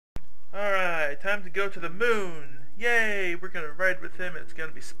Alright, time to go to the moon! Yay! We're gonna ride with him, it's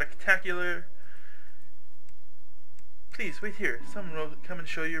gonna be spectacular! Please, wait here. Someone will come and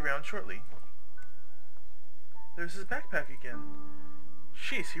show you around shortly. There's his backpack again.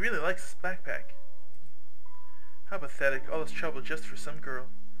 Jeez, he really likes his backpack. How pathetic, all this trouble just for some girl.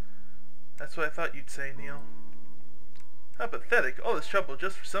 That's what I thought you'd say, Neil. How pathetic, all this trouble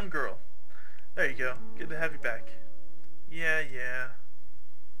just for some girl. There you go. Good to have you back. Yeah.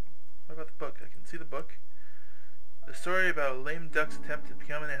 What about the book? I can see the book. The story about a lame duck's attempt to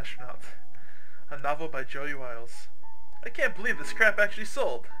become an astronaut. A novel by Joey Wiles. I can't believe this crap actually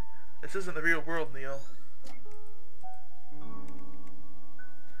sold. This isn't the real world, Neil.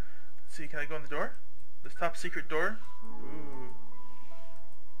 Let's see, can I go in the door? This top secret door? Ooh.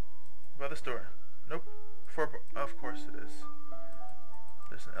 What about this door? Nope. Of course it is.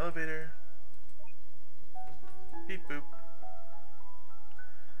 There's an elevator. Beep boop.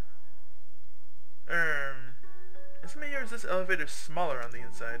 Is it me or is this elevator smaller on the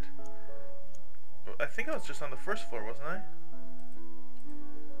inside? I think I was just on the first floor, wasn't I?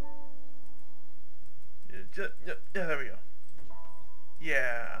 Yeah, there we go.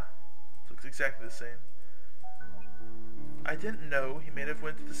 Yeah. Looks exactly the same. I didn't know he may have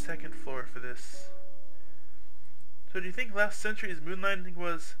went to the second floor for this. So do you think last century's moon landing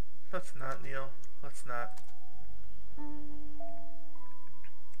was... Let's not, Neil. Let's not.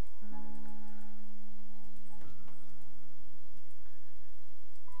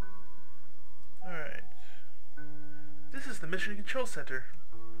 Alright. This is the Mission Control Center.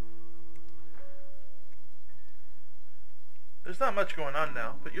 There's not much going on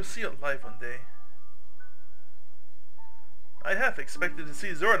now, but you'll see it live one day. I half expected to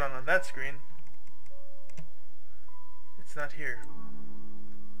see Zordon on that screen. It's not here.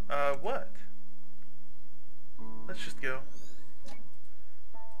 What? Let's just go.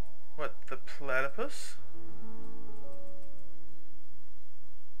 What, the platypus?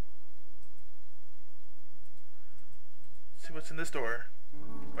 Let's see what's in this door.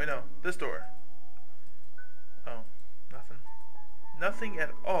 Wait, no, this door. Oh, nothing. Nothing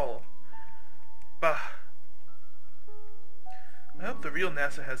at all. Bah. I hope the real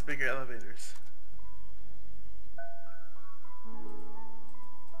NASA has bigger elevators.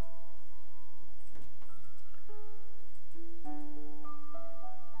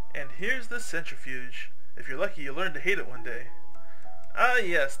 And here's the centrifuge. If you're lucky, you'll learn to hate it one day. Ah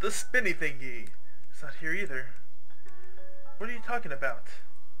yes, the spinny thingy. It's not here either. What are you talking about?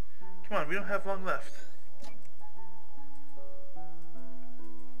 Come on, we don't have long left.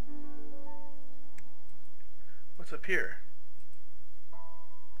 What's up here?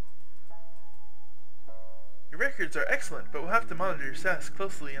 Your records are excellent, but we'll have to monitor your status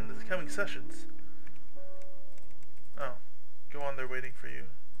closely in the coming sessions. Oh, go on there waiting for you.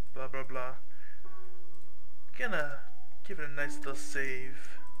 Blah blah blah. Gonna give it a nice little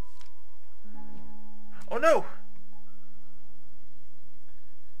save. Oh no!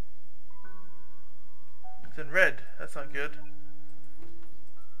 It's in red. That's not good.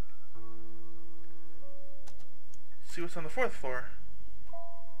 See what's on the 4th floor.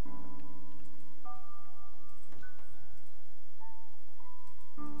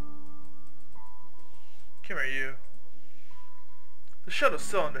 Come here, you. The shuttle's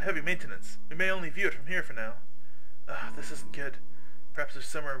still under heavy maintenance. We may only view it from here for now. This isn't good. Perhaps there's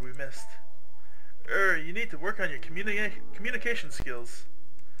somewhere we missed. You need to work on your communication skills.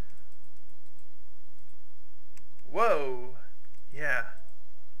 Whoa! Yeah.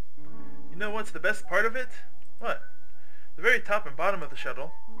 You know what's the best part of it? What? The very top and bottom of the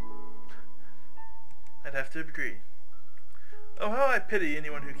shuttle. I'd have to agree. Oh, how I pity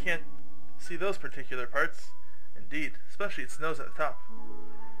anyone who can't see those particular parts. Indeed, especially its nose at the top.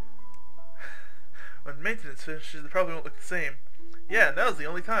 When maintenance finishes, it probably won't look the same. Yeah, now's the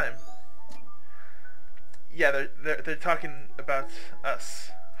only time. Yeah, they're talking about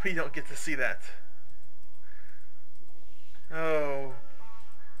us. We don't get to see that. Oh,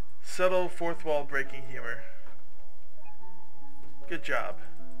 subtle fourth wall breaking humor. Good job.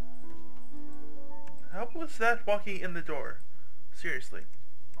 How was that walking in the door? Seriously.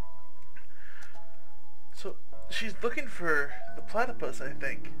 So, she's looking for the platypus, I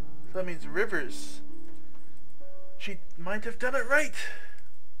think. So that means Rivers. She might have done it right.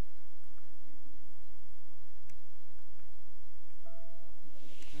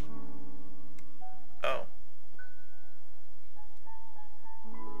 Oh.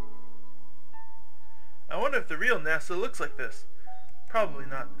 I wonder if the real NASA looks like this. Probably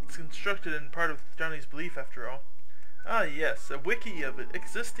not. It's constructed in part of Johnny's belief, after all. Ah yes, a wiki of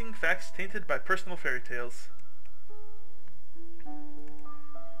existing facts tainted by personal fairy tales.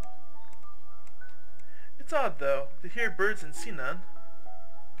 It's odd, though, to hear birds and see none.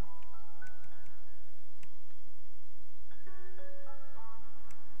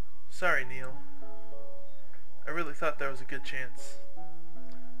 Sorry, Neil. I really thought there was a good chance.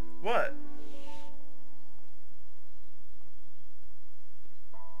 What?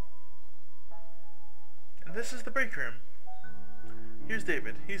 And this is the break room. Here's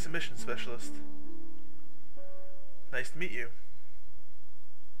David. He's a mission specialist. Nice to meet you.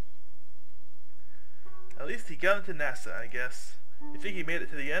 At least he got into NASA, I guess. You think he made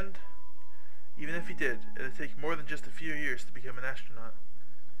it to the end? Even if he did, it'd take more than just a few years to become an astronaut.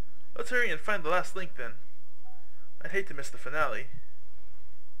 Let's hurry and find the last link, then. I'd hate to miss the finale.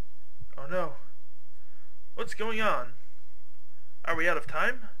 Oh no. What's going on? Are we out of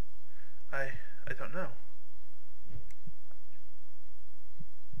time? I don't know.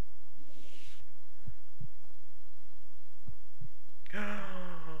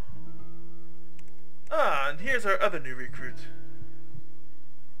 Ah, and here's our other new recruit.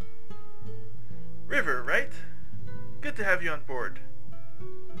 River, right? Good to have you on board.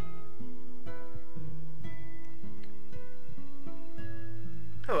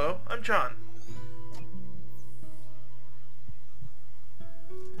 Hello, I'm John.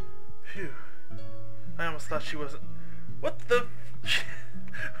 Phew. I almost thought she wasn't... What the...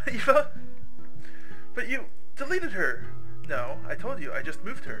 You felt... But you deleted her. No, I told you, I just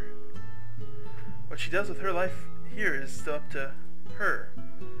moved her. What she does with her life here is still up to her.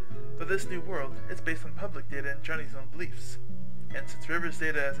 But this new world, it's based on public data and Johnny's own beliefs. And since River's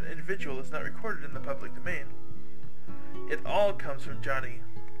data as an individual is not recorded in the public domain, it all comes from Johnny.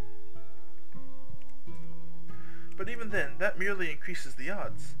 But even then, that merely increases the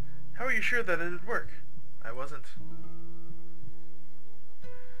odds. How are you sure that it'd work? I wasn't.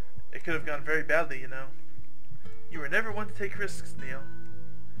 It could have gone very badly, you know. You were never one to take risks, Neil.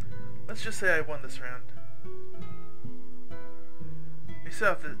 Let's just say I won this round. We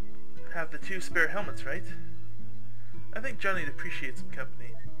still have the 2 spare helmets, right? I think Johnny'd appreciate some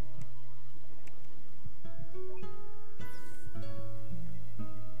company.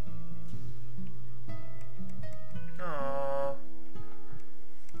 Aww.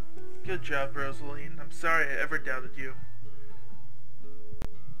 Good job, Rosaline. I'm sorry I ever doubted you.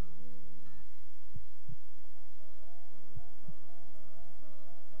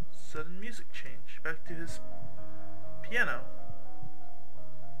 Sudden music change. Back to his piano.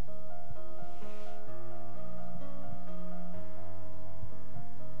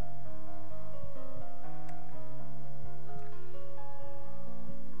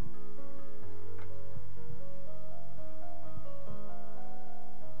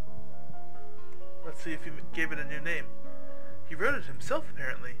 Let's see if he gave it a new name. He wrote it himself,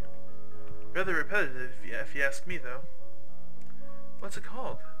 apparently. Rather repetitive, if you ask me, though. What's it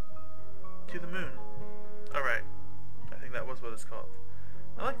called? To the Moon. Alright. I think that was what it's called.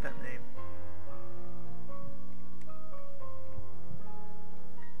 I like that name.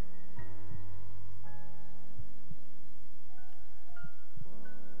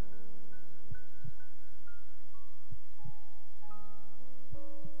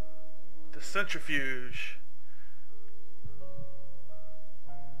 The centrifuge.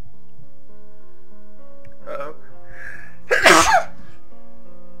 Uh-oh.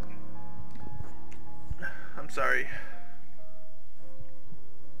 I'm sorry.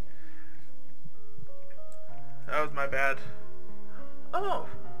 That was my bad. Oh!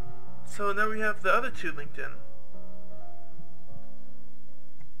 So now we have the other 2 linked in.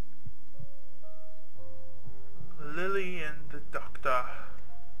 Lily and the Doctor.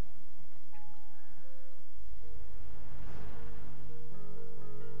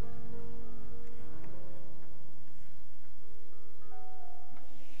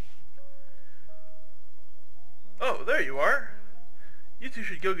 Oh, there you are. You two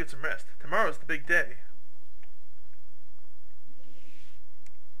should go get some rest. Tomorrow's the big day.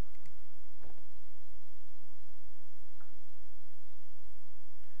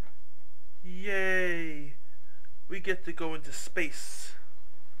 Yay! We get to go into space.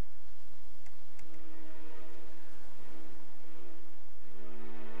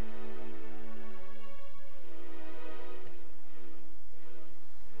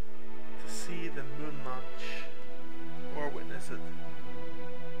 To see the moon launch. Or witness it.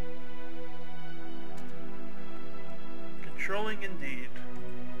 Controlling indeed.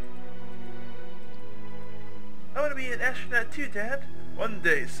 I want to be an astronaut too, Dad. One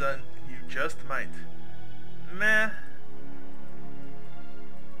day, son. You just might. Meh.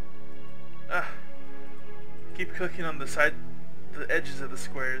 Keep clicking on the edges of the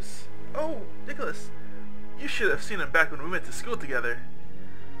squares. Oh, Nicholas. You should have seen him back when we went to school together.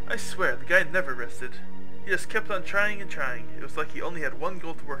 I swear, the guy never rested. He just kept on trying and trying. It was like he only had one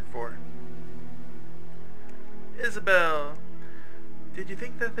goal to work for. Isabel, did you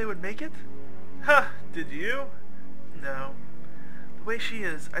think that they would make it? Ha! Did you? No. The way she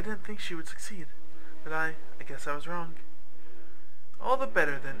is, I didn't think she would succeed. But I guess I was wrong. All the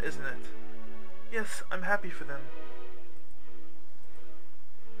better then, isn't it? Yes, I'm happy for them.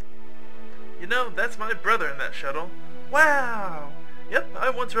 You know, that's my brother in that shuttle. Wow! Yep, I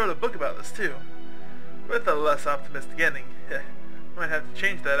once wrote a book about this too. With a less optimistic ending. Might have to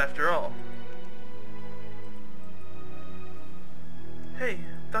change that after all. Hey,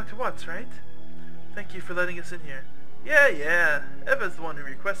 Dr. Watts, right? Thank you for letting us in here. Yeah. Eva's the one who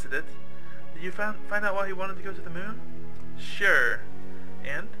requested it. Did you find out why he wanted to go to the moon? Sure.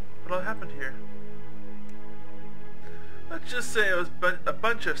 And? What all happened here? Let's just say it was a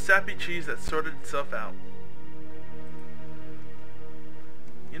bunch of sappy cheese that sorted itself out.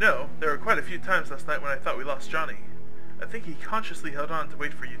 You know, there were quite a few times last night when I thought we lost Johnny. I think he consciously held on to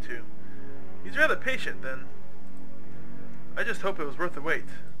wait for you two. He's rather patient, then. I just hope it was worth the wait.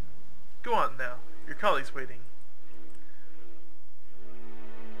 Go on now. Your colleague's waiting.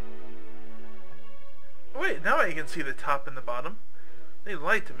 Oh, wait, now I can see the top and the bottom. They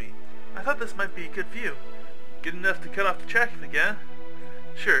lied to me. I thought this might be a good view. Good enough to cut off the traffic, eh?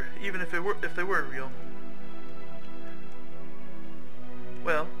 Sure, even if they were real.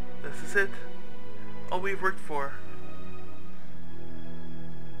 Well, this is it. All we've worked for.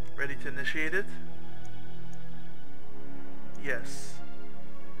 Ready to initiate it? Yes.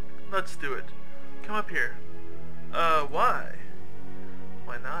 Let's do it. Come up here. Why?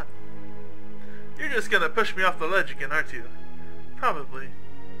 Why not? You're just gonna push me off the ledge again, aren't you? Probably.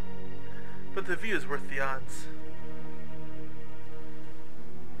 But the view is worth the odds.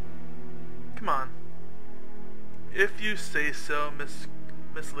 Come on. If you say so, Miss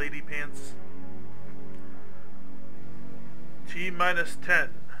Lady Pants. T-10.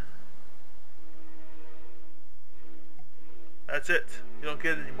 That's it. You don't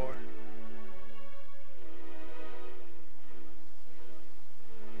get any more.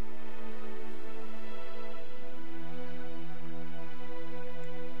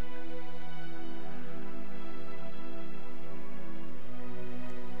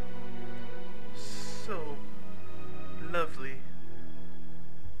 So lovely.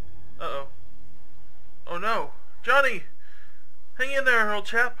 Uh-oh. Oh no! Johnny! Hang in there, old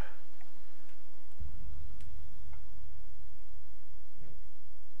chap!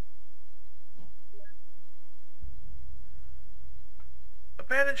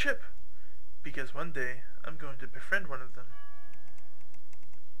 Abandon ship! Because one day, I'm going to befriend one of them.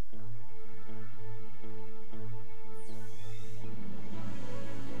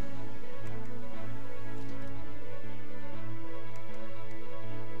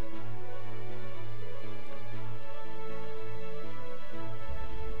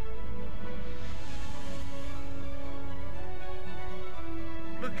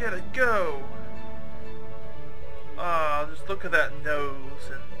 Look at it go! Ah, just look at that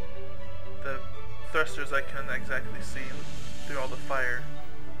nose and the thrusters I can't exactly see through all the fire.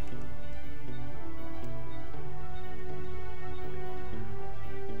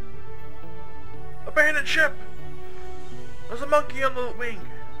 Abandoned ship! There's a monkey on the wing!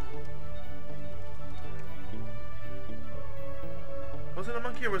 Was it a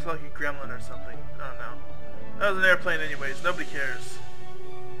monkey or was it like a gremlin or something? I don't know. That was an airplane anyways, nobody cares.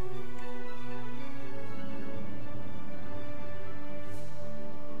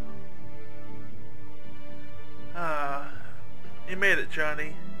 You made it,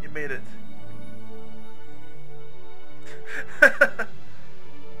 Johnny. You made it.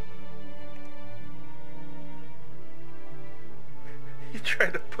 You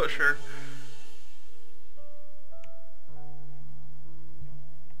tried to push her.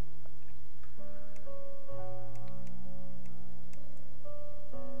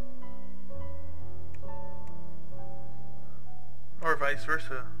 Or vice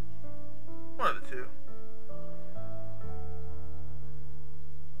versa. One of the two.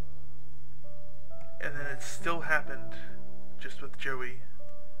 And then it still happened, just with Joey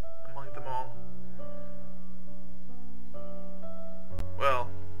among them all. Well,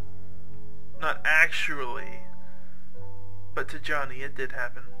 not actually, but to Johnny it did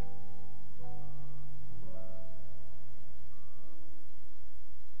happen.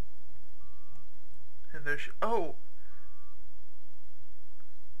 And there's... oh!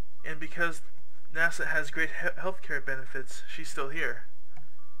 And because NASA has great healthcare benefits, she's still here.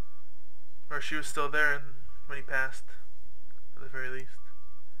 Or she was still there when he passed, at the very least.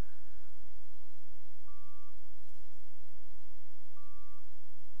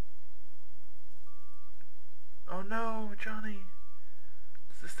 no, Johnny.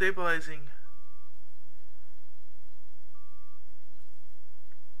 It's destabilizing.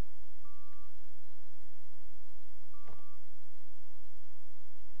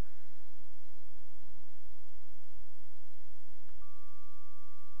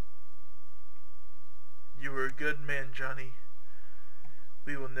 You were a good man, Johnny.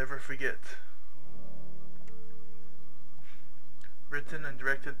 We will never forget. Written and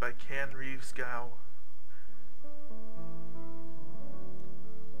directed by Can Reeves Gow.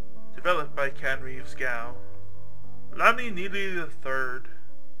 Developed by Can Reeves Gow. Lonnie Neely III.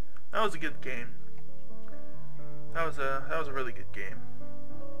 That was a good game. That was a really good game.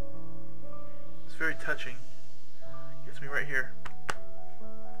 It's very touching. Gets me right here.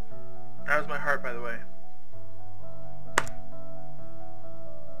 That was my heart, by the way.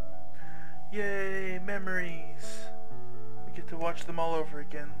 Yay, memories! We get to watch them all over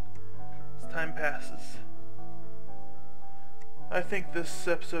again as time passes. I think this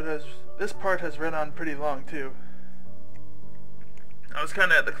part has run on pretty long too. I was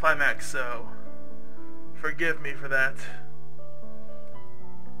kinda at the climax, so forgive me for that.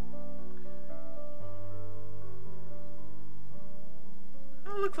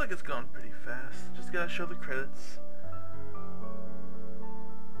 Well, it looks like it's gone pretty fast. Just gotta show the credits.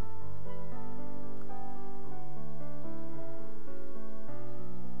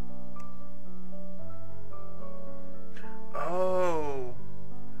 Oh,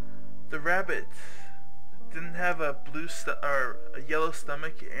 the rabbit didn't have a a yellow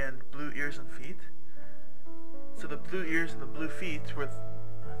stomach and blue ears and feet. So the blue ears and the blue feet were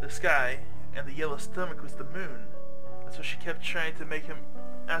the sky, and the yellow stomach was the moon. That's what she kept trying to make him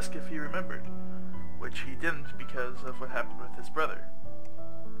ask if he remembered, which he didn't because of what happened with his brother.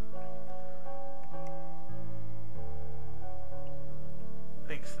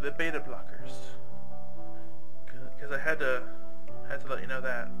 Thanks to the beta blockers. Because I had to let you know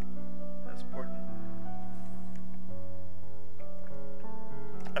that. That's important.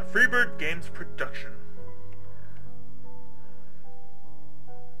 A Freebird Games production.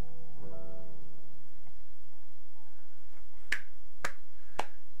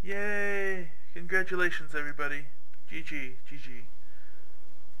 Yay! Congratulations, everybody. GG, GG.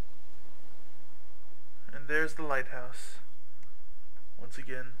 And there's the lighthouse. Once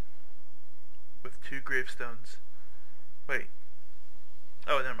again. With 2 gravestones. Wait.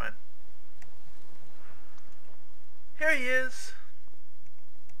 Oh, never mind. Here he is.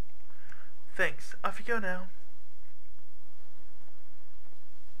 Thanks. Off you go now.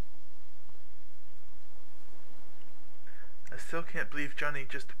 I still can't believe Johnny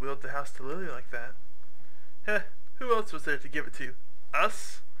just willed the house to Lily like that. Heh, who else was there to give it to?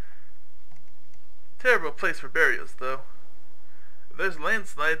 Us? Terrible place for burials, though. If there's a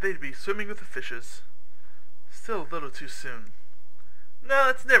landslide, they'd be swimming with the fishes. Still a little too soon. No,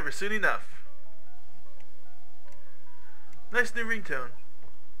 it's never soon enough. Nice new ringtone.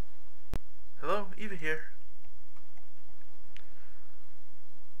 Hello, Eva here.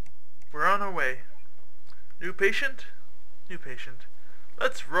 We're on our way. New patient? New patient.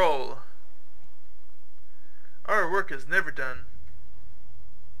 Let's roll. Our work is never done.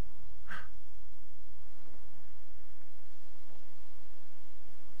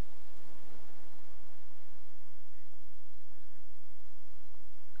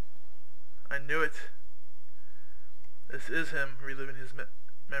 I knew it. This is him reliving his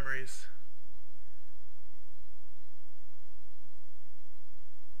memories.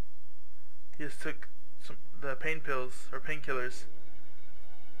 He just took the pain pills, or painkillers.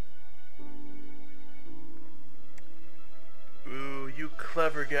 Ooh, you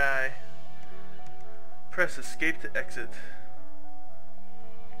clever guy. Press escape to exit.